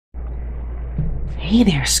Hey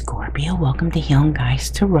there, Scorpio. Welcome to Healing Guys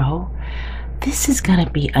Tarot. This is going to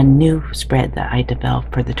be a new spread that I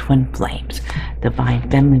developed for the twin flames. Divine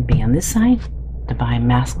Feminine be on this side, Divine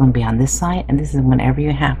Masculine be on this side, and this is whenever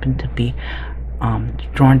you happen to be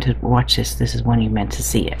drawn to watch this. This is when you're meant to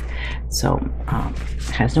see it. So,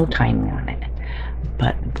 it has no timing on it.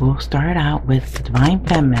 But we'll start out with the Divine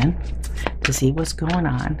Feminine to see what's going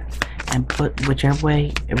on and put whichever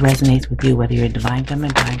way it resonates with you, whether you're Divine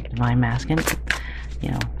Feminine, Divine Masculine,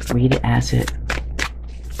 read it as it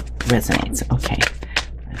resonates. Okay,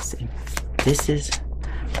 let's see. This is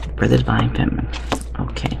for the Divine Feminine.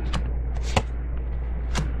 Okay.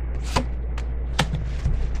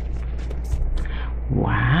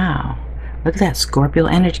 Wow. Look at that Scorpio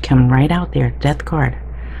energy coming right out there. Death card.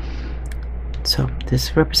 So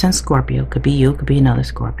this represents Scorpio. Could be you, could be another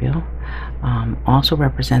Scorpio. Also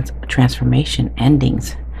represents transformation,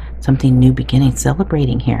 endings, something new beginning,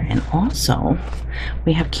 celebrating here. And also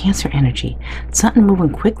we have Cancer energy, something moving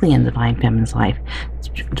quickly in Divine Feminine's life.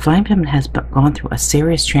 Divine Feminine has gone through a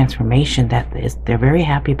serious transformation that they're very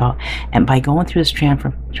happy about, and by going through this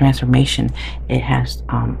transformation, it has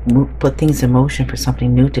put things in motion for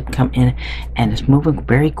something new to come in, and it's moving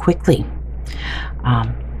very quickly.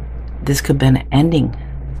 This could be an ending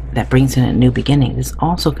that brings in a new beginning. This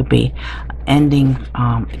also could be ending,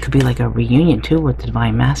 it could be like a reunion too with the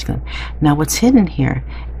Divine Masculine. Now what's hidden here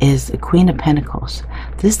is the Queen of Pentacles.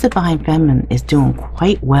 This Divine Feminine is doing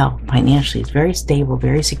quite well financially. It's very stable,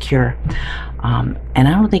 very secure, and I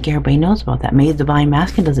don't think everybody knows about that. Maybe the Divine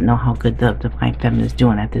Masculine doesn't know how good the Divine Feminine is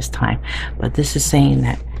doing at this time, but this is saying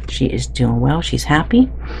that she is doing well, she's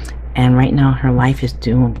happy, and right now her life is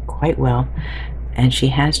doing quite well, and she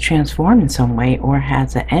has transformed in some way or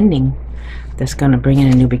has an ending that's going to bring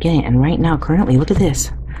in a new beginning. And right now, currently, look at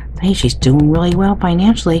this. Hey, she's doing really well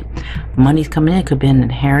financially. Money's coming in. It could have been an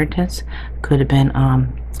inheritance, could have been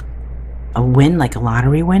a win, like a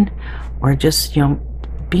lottery win, or just,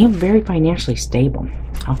 being very financially stable.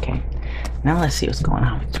 Okay, now let's see what's going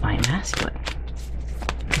on with Divine Masculine.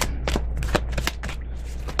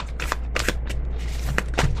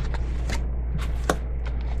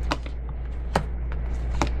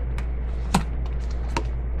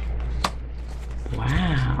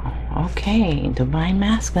 Okay, Divine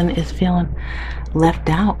Masculine is feeling left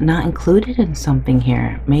out, not included in something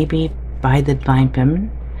here, maybe by the Divine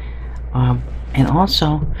Feminine, and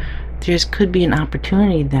also there could be an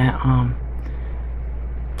opportunity that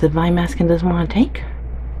the Divine Masculine doesn't want to take,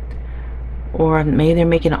 or maybe they're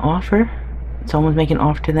making an offer, someone's making an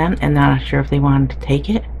offer to them and not sure if they wanted to take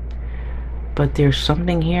it, but there's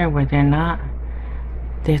something here where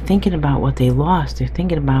they're thinking about what they lost. They're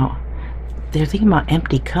thinking about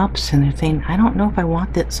empty cups, and they're saying, I don't know if I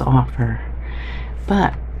want this offer.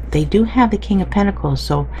 But they do have the King of Pentacles,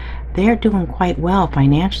 so they're doing quite well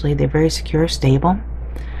financially. They're very secure, stable.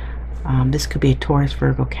 This could be a Taurus,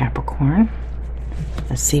 Virgo, Capricorn.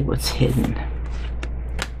 Let's see what's hidden.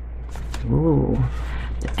 Ooh,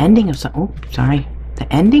 the ending of some. Oh, sorry.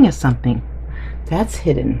 The ending of something that's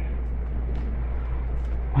hidden.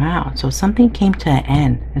 Wow, so something came to an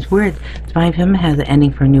end. It's weird. Divine Feminine has an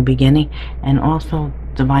ending for a new beginning, and also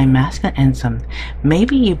Divine Masculine ends some.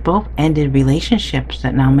 Maybe you both ended relationships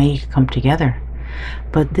that now may come together.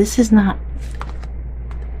 But this is not,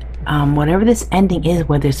 whatever this ending is,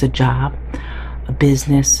 whether it's a job, a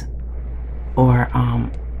business, or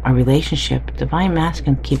a relationship, Divine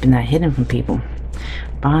Masculine keeping that hidden from people.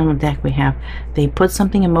 Bottom of the deck we have, they put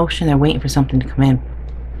something in motion, they're waiting for something to come in.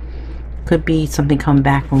 Could be something coming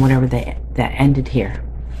back from whatever that ended here.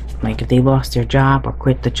 Like if they lost their job or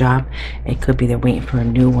quit the job, it could be they're waiting for a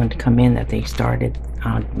new one to come in that they started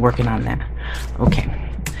working on that. Okay,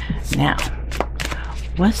 now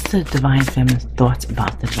what's the Divine Feminine's thoughts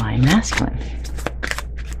about the Divine Masculine?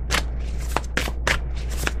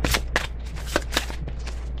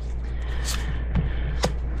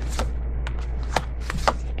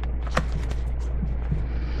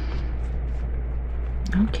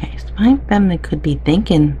 Okay, so Divine Feminine could be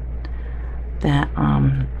thinking that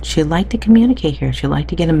she'd like to communicate here. She'd like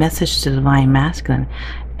to get a message to Divine Masculine.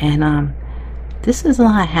 And this is a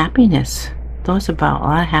lot of happiness. Thoughts about a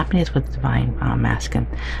lot of happiness with Divine Masculine.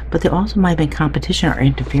 But there also might have been competition or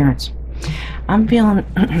interference. I'm feeling,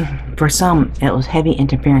 for some, it was heavy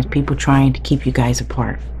interference. People trying to keep you guys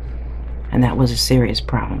apart. And that was a serious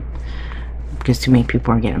problem, because too many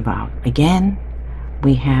people are getting involved. Again,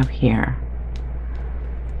 we have here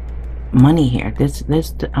money here. This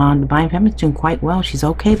Divine Feminine is doing quite well. She's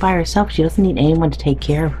okay by herself. She doesn't need anyone to take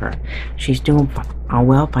care of her. She's doing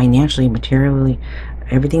well financially, materially.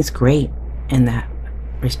 Everything's great in that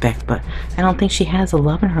respect, but I don't think she has a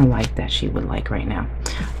love in her life that she would like right now.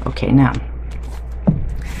 Okay, now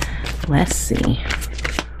let's see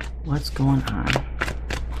what's going on.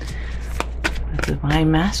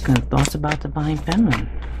 Divine Masculine, thoughts about Divine Feminine.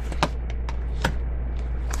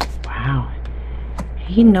 Wow.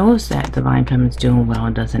 He knows that Divine Feminine's doing well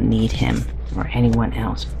and doesn't need him or anyone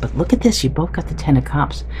else. But look at this, you both got the Ten of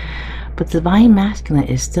Cups. But Divine Masculine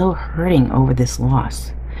is still hurting over this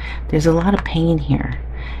loss. There's a lot of pain here.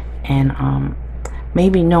 And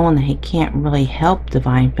maybe knowing that he can't really help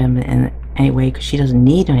Divine Feminine in any way because she doesn't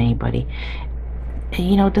need anybody. And,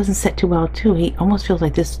 you know, it doesn't sit too well too. He almost feels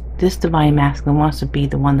like this Divine Masculine wants to be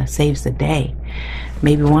the one that saves the day.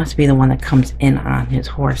 Maybe wants to be the one that comes in on his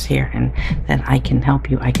horse here and that I can help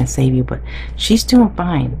you, I can save you. But she's doing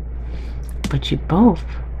fine. But you both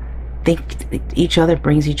think each other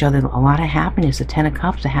brings each other a lot of happiness. The Ten of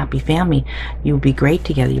Cups, a happy family. You would be great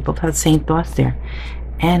together. You both have the same thoughts there.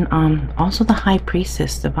 And also the High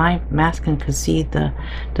Priestess. Divine Masculine could see the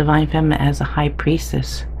Divine Feminine as a High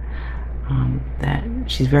Priestess. That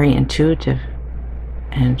she's very intuitive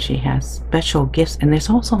and she has special gifts, and there's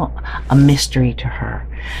also a mystery to her.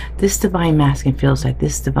 This Divine Masculine feels like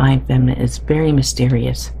this Divine Feminine is very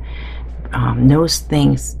mysterious, knows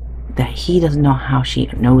things that he doesn't know how she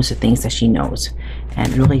knows the things that she knows,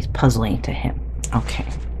 and really puzzling to him. Okay,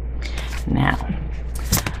 now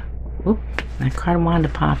that card wanted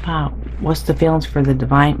to pop out. What's the feelings for the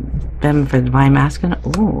Divine Feminine, for the Divine Masculine?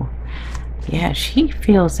 Ooh, yeah, she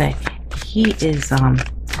feels that he is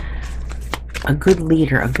a good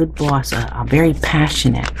leader, a good boss, a very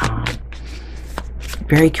passionate,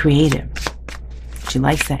 very creative. She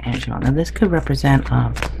likes that energy. Now this could represent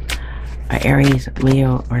a Aries,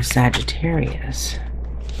 Leo, or Sagittarius.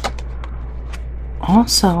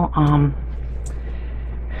 Also, I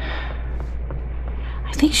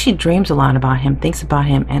think she dreams a lot about him, thinks about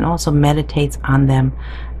him, and also meditates on them,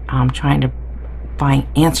 trying to find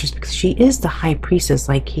answers, because she is the High Priestess.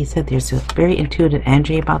 Like he said, there's a very intuitive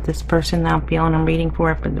energy about this person that I'm feeling, I'm reading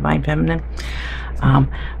for Divine Feminine.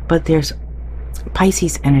 But there's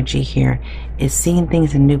Pisces energy here, is seeing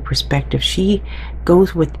things in new perspective. She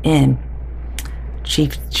goes within. She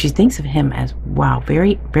thinks of him as, wow,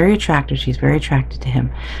 very, very attractive. She's very attracted to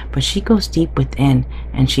him, but she goes deep within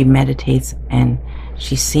and she meditates, and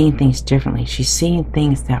she's seeing things differently. She's seeing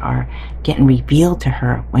things that are getting revealed to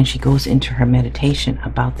her when she goes into her meditation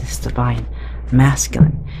about this Divine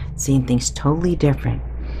Masculine, seeing things totally different.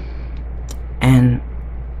 And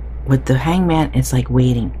with the Hangman, it's like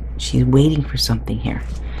waiting. She's waiting for something here.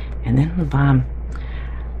 And then the bottom,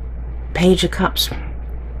 Page of Cups.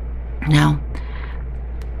 Now,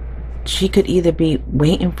 she could either be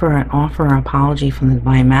waiting for an offer or apology from the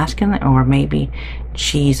Divine Masculine, or maybe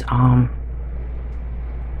she's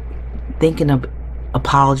thinking of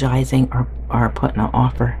apologizing or putting an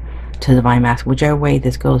offer to the Divine Masculine. Whichever way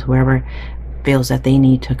this goes, whoever feels that they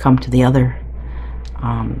need to come to the other.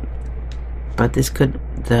 But this could,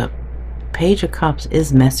 the Page of Cups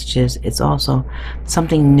is messages. It's also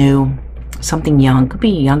something new, something young. Could be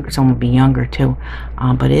younger, someone would be younger too.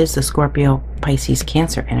 But it is the Scorpio, Pisces,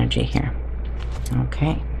 Cancer energy here.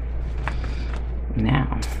 Okay.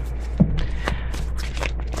 Now,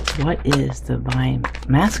 what is Divine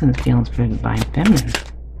Masculine feelings for Divine Feminine?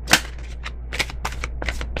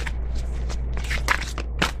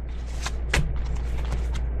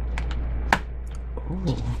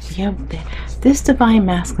 Ooh, yeah, this Divine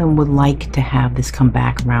Masculine would like to have this come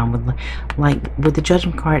back around. With the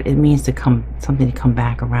Judgment card, it means something to come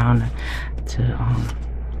back around to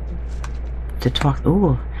talk.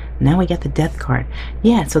 Ooh, now we get the Death card.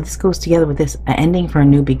 Yeah, so this goes together with this, an ending for a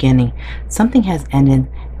new beginning. Something has ended,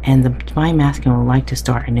 and the Divine Masculine would like to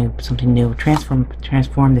start something new,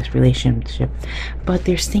 transform this relationship. But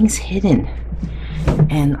there's things hidden,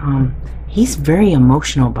 and he's very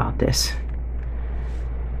emotional about this.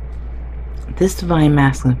 This Divine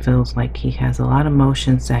Masculine feels like he has a lot of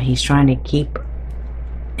emotions that he's trying to keep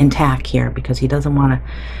intact here, because he doesn't want to,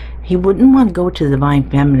 he wouldn't want to go to the Divine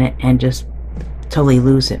Feminine and just totally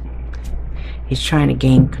lose it. He's trying to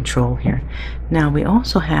gain control here. Now we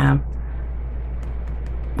also have,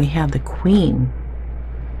 the Queen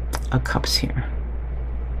of Cups here.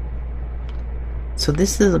 So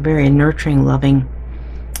this is a very nurturing, loving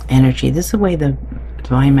energy. This is the way the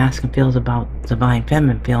Divine Masculine feels about Divine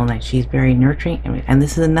Feminine, feeling like she's very nurturing. And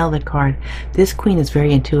this is another card. This Queen is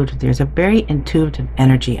very intuitive. There's a very intuitive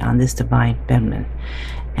energy on this Divine Feminine,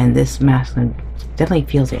 and this Masculine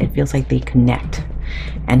definitely feels it. It feels like they connect,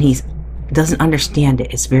 and he doesn't understand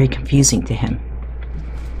it. It's very confusing to him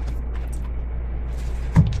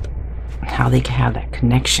how they can have that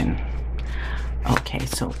connection. Okay,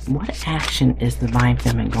 so what action is the Divine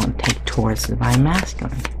Feminine going to take towards the Divine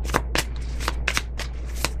Masculine?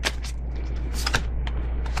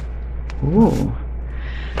 Ooh.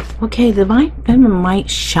 Okay, the Divine Feminine might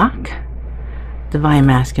shock Divine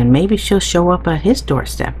Masculine. Maybe she'll show up at his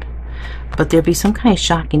doorstep. But there'll be some kind of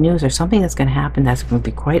shocking news or something that's going to happen that's going to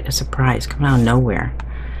be quite a surprise, come out of nowhere.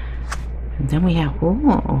 And then we have,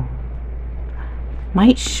 ooh,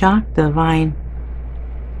 might shock the Divine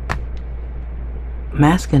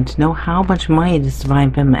Masculine to know how much money this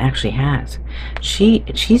Divine Feminine actually has.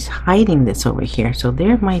 She's hiding this over here, so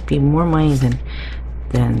there might be more money than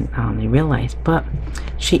they realize. But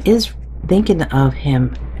she is thinking of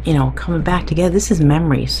him, you know, coming back together. This is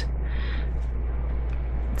memories.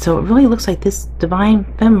 So it really looks like this Divine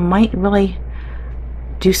Feminine might really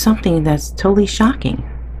do something that's totally shocking.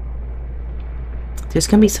 There's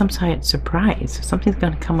going to be some sort of surprise. Something's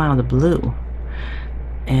going to come out of the blue.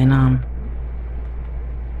 And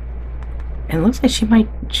it looks like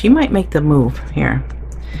she might make the move here.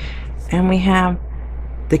 And we have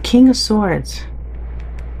the King of Swords.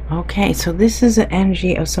 Okay, so this is the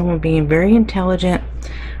energy of someone being very intelligent,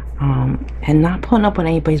 and not putting up with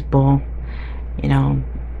anybody's bull. You know,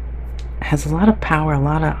 has a lot of power, a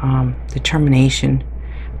lot of determination.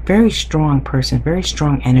 Very strong person, very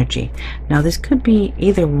strong energy. Now this could be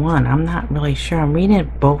either one. I'm not really sure. I'm reading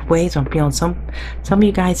it both ways. I'm feeling some of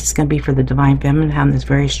you guys it's going to be for the Divine Feminine, having this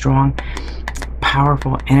very strong,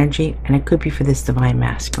 powerful energy, and it could be for this Divine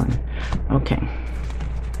Masculine. Okay.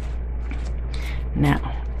 Now,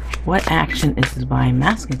 what action is the Divine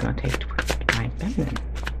Masculine going to take towards the Divine Feminine?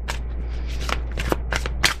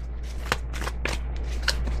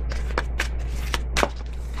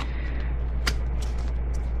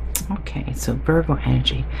 Okay, so Virgo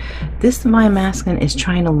energy. This Divine Masculine is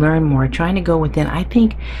trying to learn more, trying to go within. I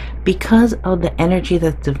think because of the energy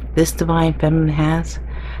that this Divine Feminine has,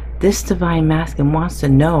 this Divine Masculine wants to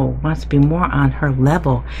know, wants to be more on her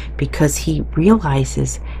level, because he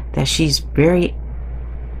realizes that she's very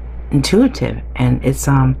intuitive, and it's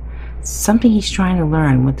something he's trying to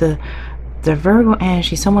learn. With the Virgo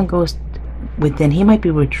energy, someone goes within. He might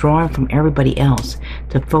be withdrawing from everybody else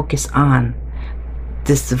to focus on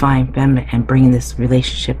this Divine Feminine and bringing this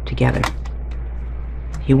relationship together.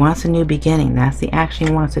 He wants a new beginning. That's the action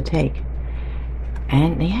he wants to take.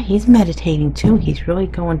 And yeah, he's meditating too. He's really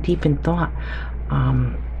going deep in thought.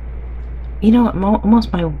 You know,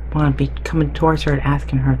 almost might want to be coming towards her and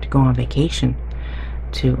asking her to go on vacation,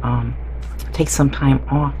 to take some time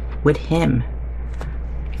off with him.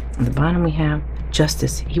 On the bottom we have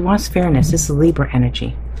Justice. He wants fairness. This is Libra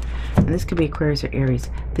energy. And this could be Aquarius or Aries.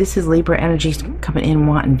 This is Libra energy coming in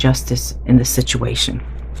wanting justice in this situation.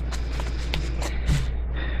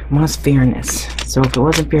 Wants fairness. So if it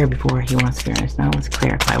wasn't fair before, he wants fairness. Now let's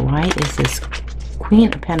clarify. Why is this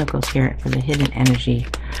Queen of Pentacles here for the hidden energy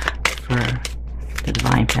for the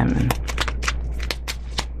Divine Feminine?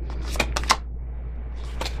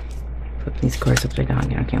 Flip these cards upside down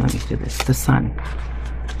again. Okay, let me do this. The Sun.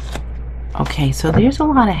 Okay, so there's a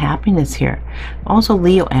lot of happiness here. Also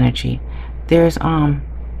Leo energy. There's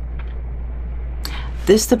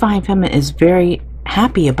this Divine Feminine is very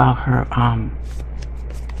happy about her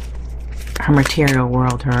her material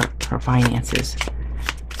world, her finances.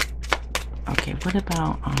 Okay, what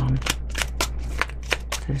about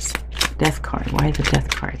this Death card? Why is the Death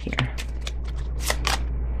card here?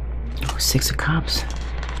 Oh, Six of Cups.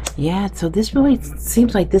 Yeah, so this really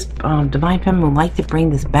seems like this Divine Feminine would like to bring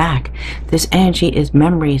this back. This energy is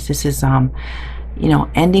memories. This is you know,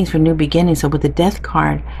 endings for new beginnings. So with the Death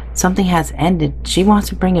card, something has ended. She wants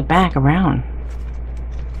to bring it back around.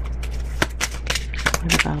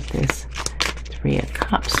 What about this Three of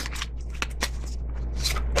Cups?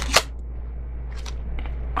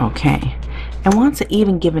 Okay, and wants to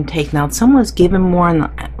even give and take. Now, someone was given more in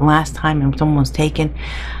the last time and someone was taken.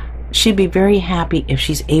 She'd be very happy if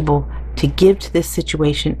she's able to give to this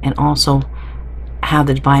situation and also have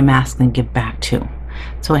the Divine Masculine give back too.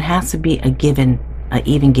 So it has to be a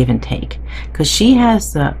even give and take, because she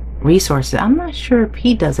has the resources. I'm not sure if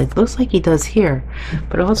he does. It looks like he does here,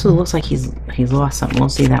 but it also looks like he's lost something. We'll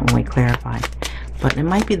see that when we clarify. But it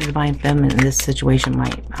might be the Divine Feminine in this situation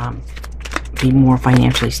might be more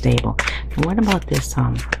financially stable. And what about this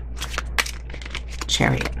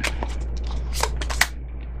Chariot?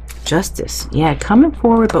 Justice. Yeah, coming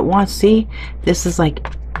forward, but wants, see, this is like,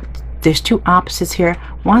 there's two opposites here.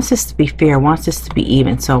 Wants this to be fair, wants this to be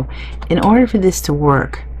even. So in order for this to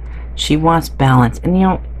work, she wants balance. And you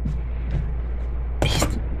know,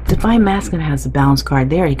 the Divine Masculine has the balance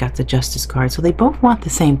card there. He got the Justice card. So they both want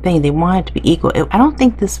the same thing. They want it to be equal. I don't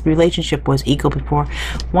think this relationship was equal before.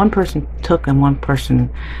 One person took and one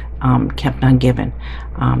person kept on giving.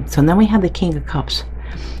 So then we have the King of Cups.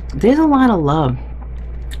 There's a lot of love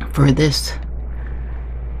for this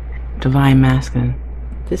Divine Masculine.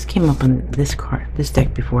 This came up on this card, this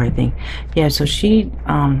deck before, I think. Yeah, so she,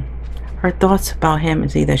 her thoughts about him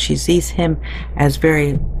is either she sees him as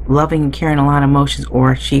very loving and caring, a lot of emotions,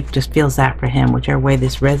 or she just feels that for him, whichever way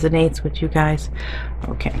this resonates with you guys.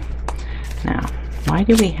 Okay, now, why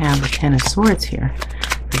do we have the Ten of Swords here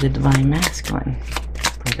for the Divine Masculine,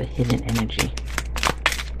 for the hidden energy?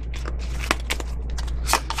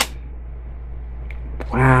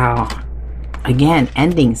 Wow. Again,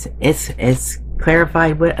 endings. It's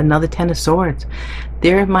clarified with another Ten of Swords.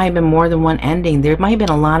 There might have been more than one ending. There might have been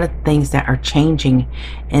a lot of things that are changing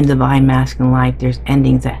in Divine Masculine life. There's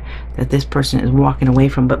endings that this person is walking away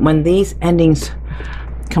from. But when these endings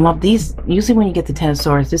come up, usually when you get the Ten of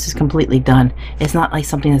Swords, this is completely done. It's not like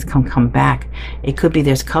something that's come back. It could be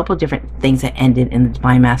there's a couple different things that ended in the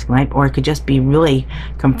Divine Masculine life, or it could just be really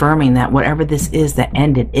confirming that whatever this is that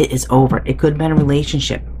ended, it is over. It could have been a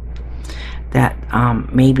relationship that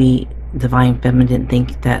maybe Divine Feminine didn't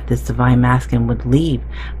think that this Divine Masculine would leave,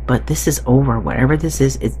 but this is over. Whatever this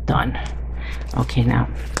is, it's done. Okay, now,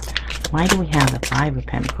 why do we have the Five of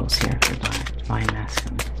Pentacles here for Divine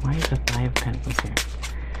Masculine? Why is the Five of Pentacles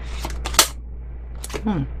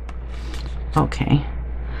here? Okay,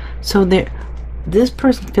 so this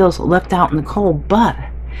person feels left out in the cold, but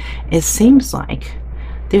it seems like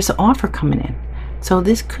there's an offer coming in. So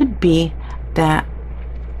this could be that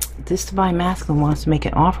this Divine Masculine wants to make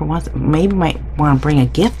an offer, maybe might want to bring a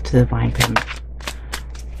gift to the Divine Feminine,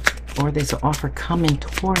 or there's an offer coming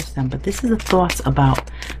towards them. But this is the thoughts about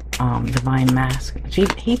Divine Masculine.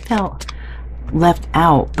 He felt left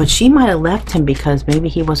out, but she might have left him because maybe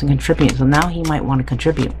he wasn't contributing, so now he might want to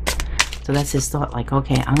contribute. So that's his thought, like,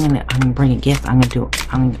 okay, I'm gonna bring a gift. I'm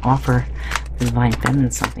gonna offer the Divine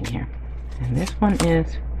Feminine something here. And this one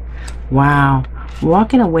is, wow,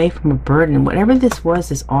 walking away from a burden. Whatever this was,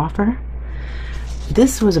 this offer,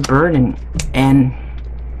 this was a burden, and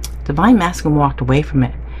Divine Masculine walked away from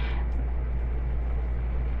it.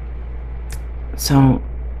 So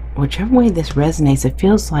whichever way this resonates, it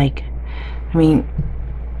feels like, I mean,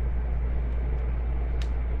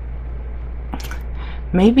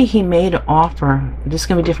 maybe he made an offer, this is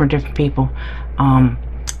going to be different people, to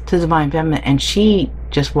Divine Feminine, and she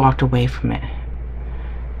just walked away from it.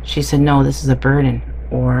 She said, no, this is a burden.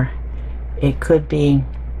 Or it could be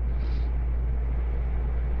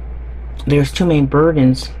there's too many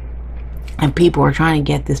burdens and people are trying to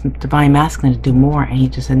get this Divine Masculine to do more, and he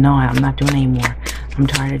just said, no, I'm not doing anymore. I'm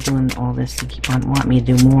tired of doing all this. You keep on wanting me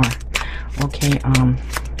to do more. Okay,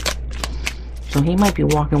 so he might be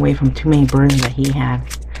walking away from too many burdens that he had,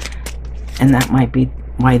 and that might be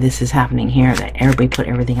why this is happening here, that everybody put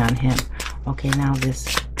everything on him. Okay, now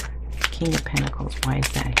this King of Pentacles, why is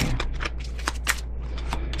that here?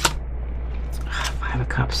 Five of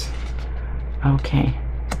Cups. Okay,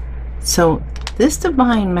 so this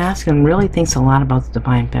Divine Masculine really thinks a lot about the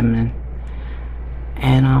Divine Feminine,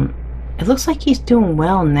 and it looks like he's doing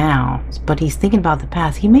well now, but he's thinking about the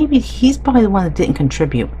past. He's probably the one that didn't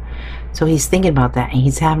contribute, so he's thinking about that, and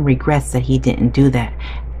he's having regrets that he didn't do that.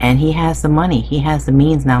 And he has the money, he has the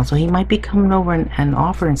means now, so he might be coming over and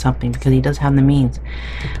offering something because he does have the means.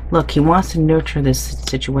 Look, he wants to nurture this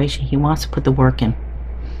situation. He wants to put the work in.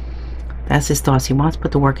 That's his thoughts. He wants to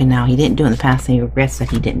put the work in now. He didn't do it in the past, and he regrets that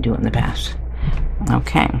he didn't do it in the past.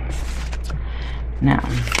 Okay. Now,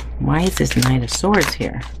 why is this Knight of Swords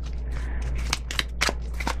here?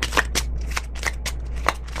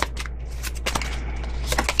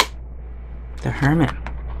 The Hermit.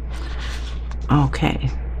 Okay.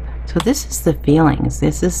 So this is the feelings.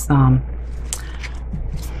 This is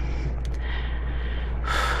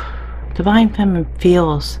Divine Feminine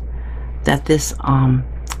feels that this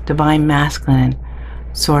Divine Masculine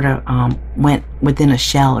sort of went within a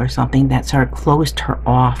shell or something that sort of closed her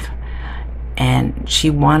off, and she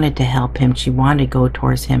wanted to help him, she wanted to go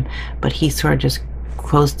towards him, but he sort of just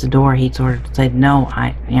closed the door. He sort of said, no,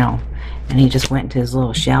 and he just went into his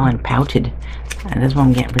little shell and pouted. And that's what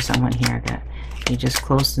I'm getting for someone here, that he just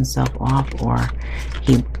closed himself off, or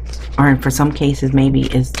for some cases maybe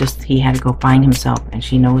it's just he had to go find himself, and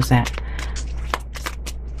she knows that.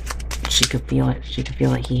 She could feel it. She could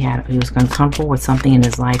feel that he was uncomfortable with something in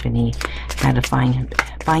his life, and he had to find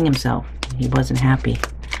himself. He wasn't happy.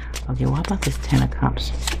 Okay, what about this Ten of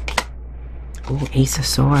Cups? Oh, Ace of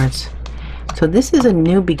Swords. So this is a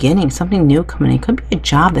new beginning, something new coming in. It could be a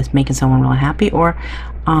job that's making someone real happy, or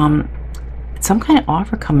some kind of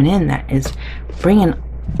offer coming in that is bringing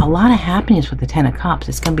a lot of happiness with the Ten of Cups.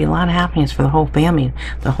 It's going to be a lot of happiness for the whole family,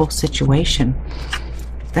 the whole situation.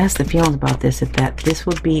 That's the feeling about this, is that this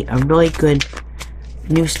would be a really good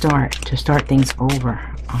new start to start things over.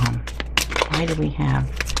 Why do we have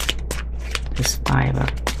this Five of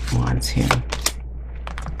Wands here?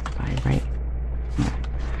 Five, right?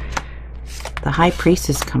 The High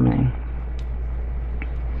Priestess coming in.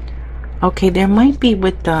 Okay, there might be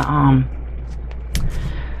with the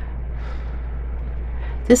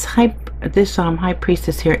this High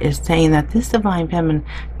Priestess here is saying that this Divine Feminine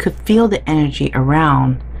could feel the energy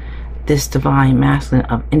around this Divine Masculine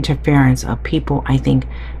of interference of people, I think,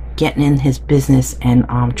 getting in his business and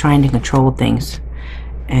trying to control things.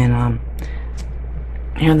 And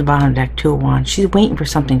here on the bottom of the deck, Two of Wands, she's waiting for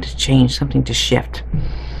something to change, something to shift.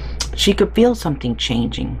 She could feel something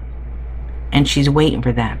changing, and she's waiting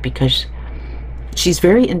for that because she's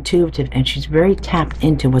very intuitive and she's very tapped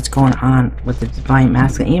into what's going on with the Divine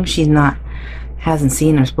Masculine. Even if she's hasn't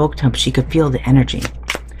seen or spoke to him, she could feel the energy.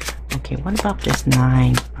 Okay, what about this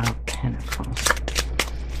Nine of Pentacles?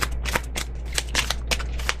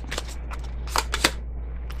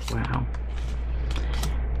 Wow.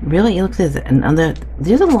 Really, it looks as another,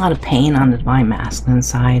 there's a lot of pain on the Divine Masculine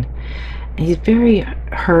side. And he's very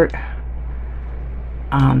hurt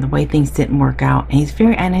the way things didn't work out.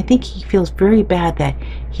 And I think he feels very bad that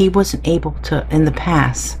he wasn't able to, in the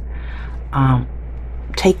past,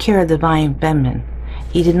 take care of the Divine Feminine.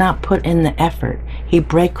 He did not put in the effort. He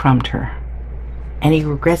breadcrumbed her. And he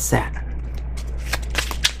regrets that.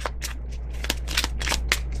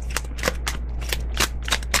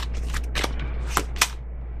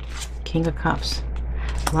 King of Cups.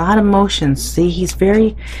 A lot of emotions. See, he's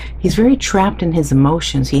very trapped in his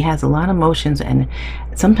emotions. He has a lot of emotions, and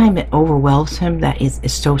sometimes it overwhelms him that is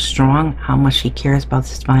so strong how much he cares about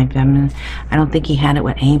this Divine Feminine. I don't think he had it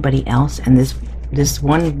with anybody else, and this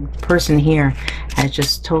one person here has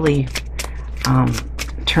just totally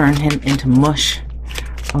turned him into mush.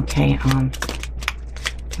 Okay,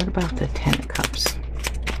 what about the Ten of Cups?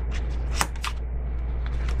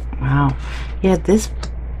 Wow. Yeah,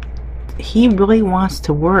 he really wants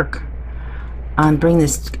to work on bring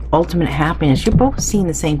this ultimate happiness. You're both seeing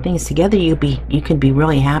the same things together. You can be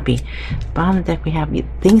really happy. Bottom of the deck we have,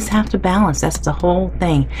 things have to balance. That's the whole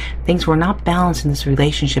thing. Things were not balanced in this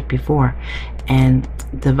relationship before, and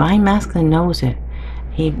Divine Masculine knows it.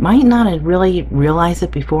 He might not have really realized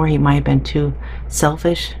it before. He might have been too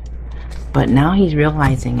selfish, but now he's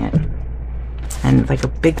realizing it, and it's like a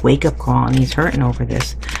big wake-up call, and he's hurting over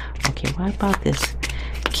this. Okay, what about this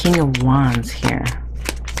King of Wands here?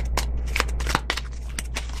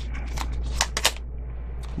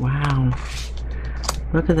 Wow,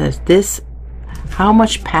 look at this. How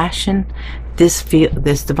much passion this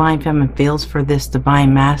Divine Feminine feels for this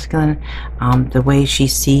Divine Masculine. The way she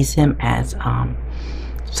sees him as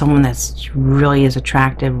someone that's really is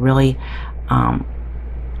attractive, really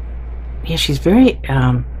yeah, she's very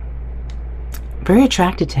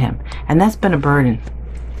attracted to him, and that's been a burden.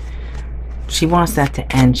 She wants that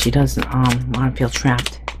to end. She doesn't want to feel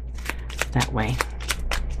trapped that way.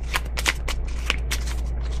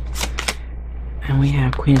 And we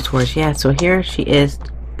have Queen of Swords. Yeah, so here she is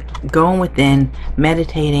going within,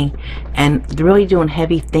 meditating, and really doing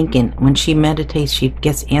heavy thinking. When she meditates, she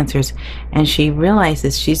gets answers, and she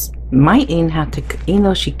realizes she's might even have to, even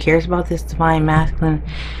though she cares about this Divine Masculine,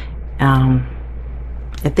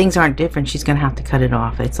 if things aren't different, she's gonna have to cut it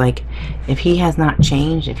off. It's like, if he has not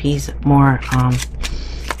changed, if he's more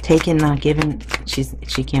taken, not given,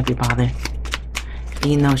 she can't be bothered,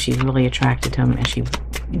 even though she's really attracted to him and she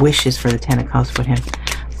wishes for the Ten of Cups with him.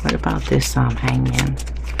 What about this Hangman?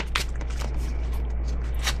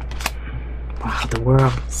 Wow, the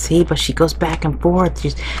World. See, but she goes back and forth.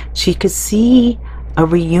 She could see a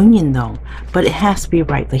reunion though, but it has to be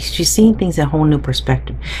right. Like, she's seeing things in a whole new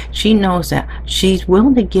perspective. She knows that she's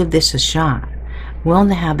willing to give this a shot, willing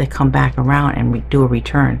to have it come back around and do a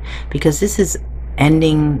return, because this is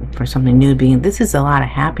ending for something new. This is a lot of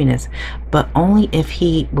happiness, but only if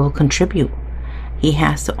he will contribute. He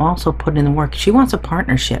has to also put in the work. She wants a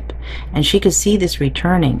partnership, and she could see this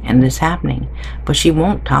returning and this happening, but she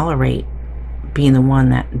won't tolerate being the one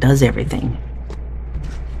that does everything.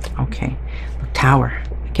 Okay, Tower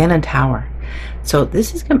again, and Tower. So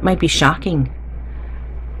this might be shocking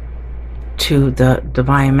to the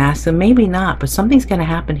Divine Masculine. Maybe not, but something's going to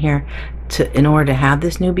happen here in order to have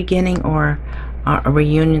this new beginning, or a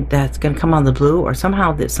reunion that's going to come out of the blue, or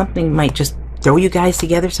somehow that something might just throw you guys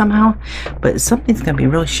together somehow. But something's going to be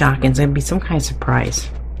really shocking. It's going to be some kind of surprise.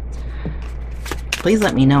 Please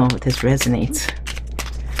let me know if this resonates.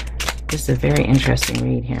 This is a very interesting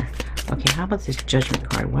read here. Okay, how about this Judgment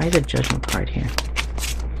card? Why the Judgment card here?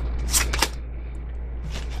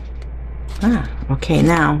 Okay,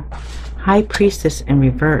 now High Priestess in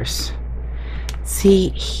reverse. See,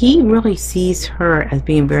 he really sees her as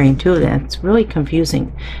being very intuitive. It's really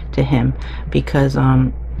confusing to him because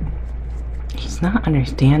he's not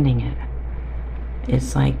understanding it.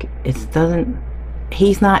 It's like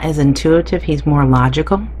he's not as intuitive, he's more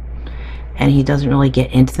logical, and he doesn't really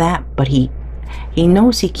get into that, but he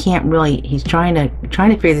knows he can't really, he's trying to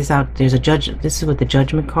figure this out. There's a judge, this is with the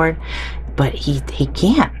Judgment card, but he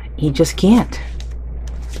can't. He just can't.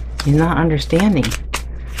 He's not understanding.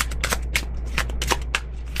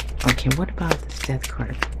 Okay, what about this Death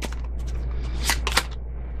card?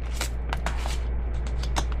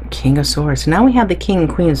 King of Swords. So now we have the King and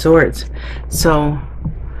Queen of Swords. So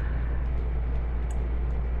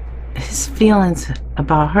his feelings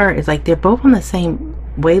about her is like they're both on the same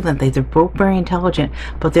wavelength. They're both very intelligent,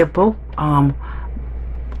 but they're both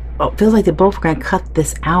it feels like they're both going to cut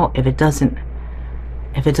this out if it doesn't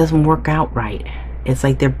work out right. It's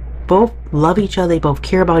like they're both love each other, they both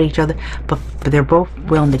care about each other, but they're both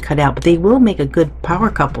willing to cut out. But they will make a good power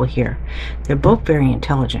couple here. They're both very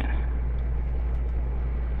intelligent.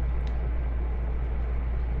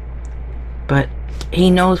 But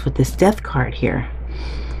he knows with this Death card here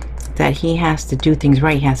that he has to do things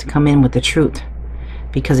right. He has to come in with the truth,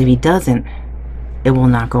 because if he doesn't, it will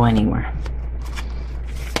not go anywhere.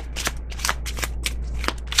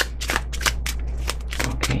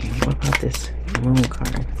 Okay, what about this Moon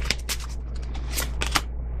card?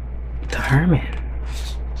 The Hermit.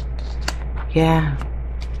 Yeah,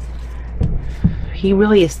 he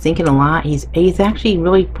really is thinking a lot. He's actually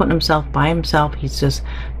really putting himself by himself. He's just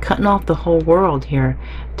cutting off the whole world here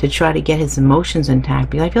to try to get his emotions intact.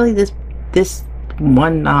 Because I feel like this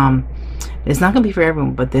one it's not gonna be for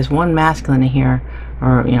everyone, but there's one masculine in here,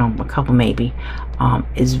 or you know, a couple maybe,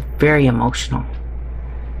 is very emotional,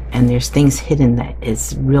 and there's things hidden that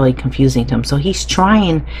is really confusing to him. So he's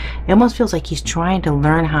trying, it almost feels like he's trying to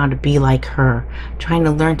learn how to be like her, trying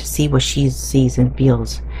to learn to see what she sees and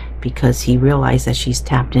feels, because he realized that she's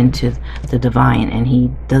tapped into the divine and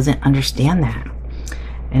he doesn't understand that.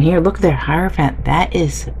 And here, look at their Hierophant. That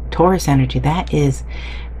is Taurus energy. That is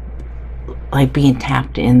like being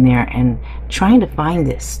tapped in there and trying to find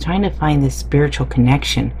this spiritual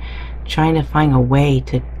connection, trying to find a way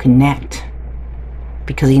to connect,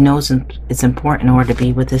 because he knows it's important in order to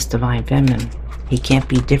be with this divine feminine. He can't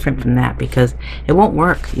be different from that, because it won't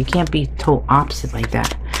work. You can't be total opposite like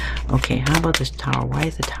that. Okay, how about this Tower? Why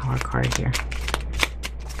is the Tower card here?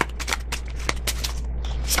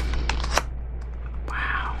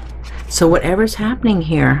 Wow. So whatever's happening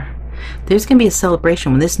here, there's going to be a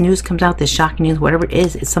celebration. When this news comes out, this shocking news, whatever it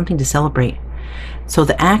is, it's something to celebrate. So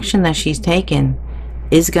the action that she's taken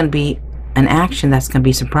is going to be an action that's going to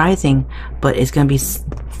be surprising, but it's going to be,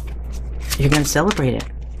 you're going to celebrate it.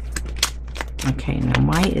 Okay, now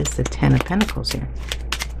why is the Ten of Pentacles here?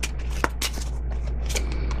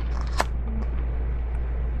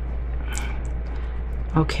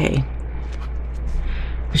 Okay.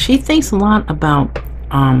 She thinks a lot about,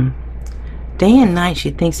 day and night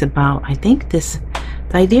she thinks about, I think the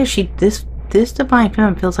idea this divine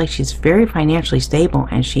feminine feels like she's very financially stable,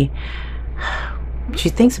 and she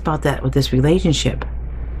thinks about that with this relationship.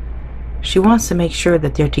 She wants to make sure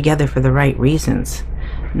that they're together for the right reasons,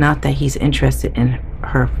 not that he's interested in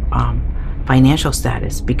her financial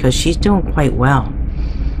status, because she's doing quite well.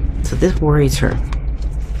 So this worries her.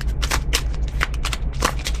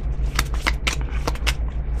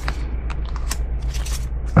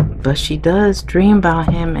 But she does dream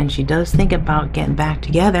about him, and she does think about getting back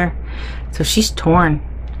together. So she's torn.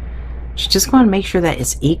 She's just going to make sure that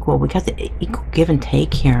it's equal. We got the equal give and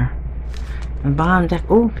take here. And bottom deck,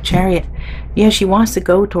 oh, Chariot. Yeah, she wants to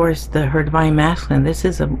go towards her divine masculine. This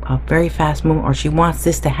is a very fast move, or she wants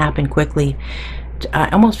this to happen quickly.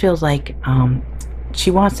 It almost feels like she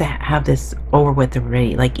wants to have this over with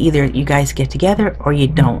already. Like either you guys get together or you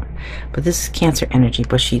don't. But this is Cancer energy.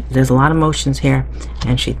 But there's a lot of emotions here,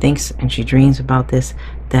 and she thinks and she dreams about this,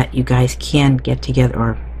 that you guys can get together,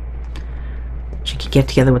 or she can get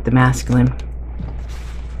together with the masculine.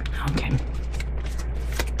 Okay.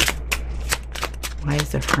 Why is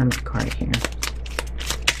the Hermit card here?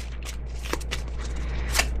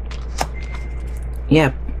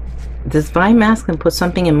 Yep. This divine masculine puts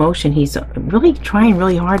something in motion. He's really trying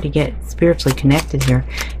really hard to get spiritually connected here,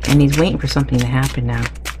 and he's waiting for something to happen now.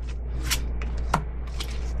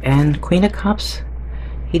 And Queen of Cups,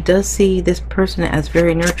 he does see this person as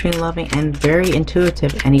very nurturing, loving, and very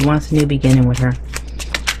intuitive, and he wants a new beginning with her.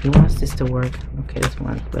 He wants this to work. Okay, this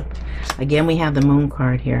one flipped. Again, we have the Moon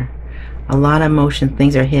card here. A lot of emotion,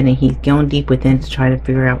 things are hidden. He's going deep within to try to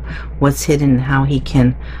figure out what's hidden and how he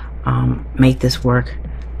can make this work.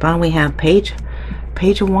 Bottom we have Page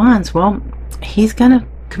of Wands. Well, he's gonna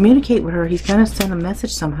communicate with her. He's gonna send a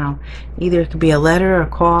message somehow. Either it could be a letter, a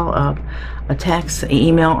call, a text, an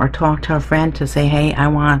email, or talk to a friend to say, hey, I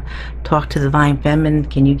want to talk to the Divine Feminine.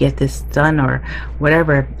 Can you get this done, or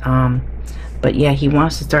whatever. But yeah, he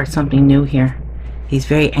wants to start something new here. He's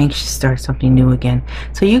very anxious to start something new again.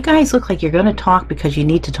 So you guys look like you're going to talk because you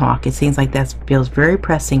need to talk. It seems like that feels very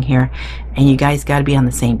pressing here. And you guys got to be on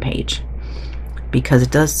the same page. Because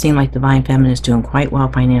it does seem like Divine Feminine is doing quite well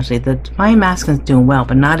financially. The Divine Masculine is doing well,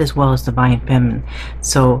 but not as well as Divine Feminine.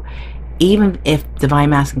 So even if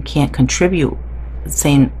Divine Masculine can't contribute,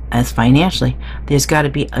 same as financially, there's got to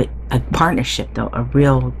be a partnership, though. A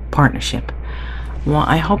real partnership. Well,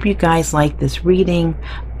 I hope you guys like this reading.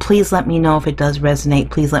 Please let me know if it does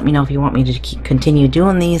resonate. Please let me know if you want me to continue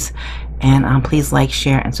doing these. And please like,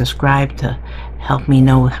 share, and subscribe to help me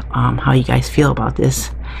know how you guys feel about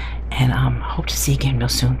this. And hope to see you again real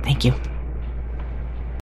soon. Thank you.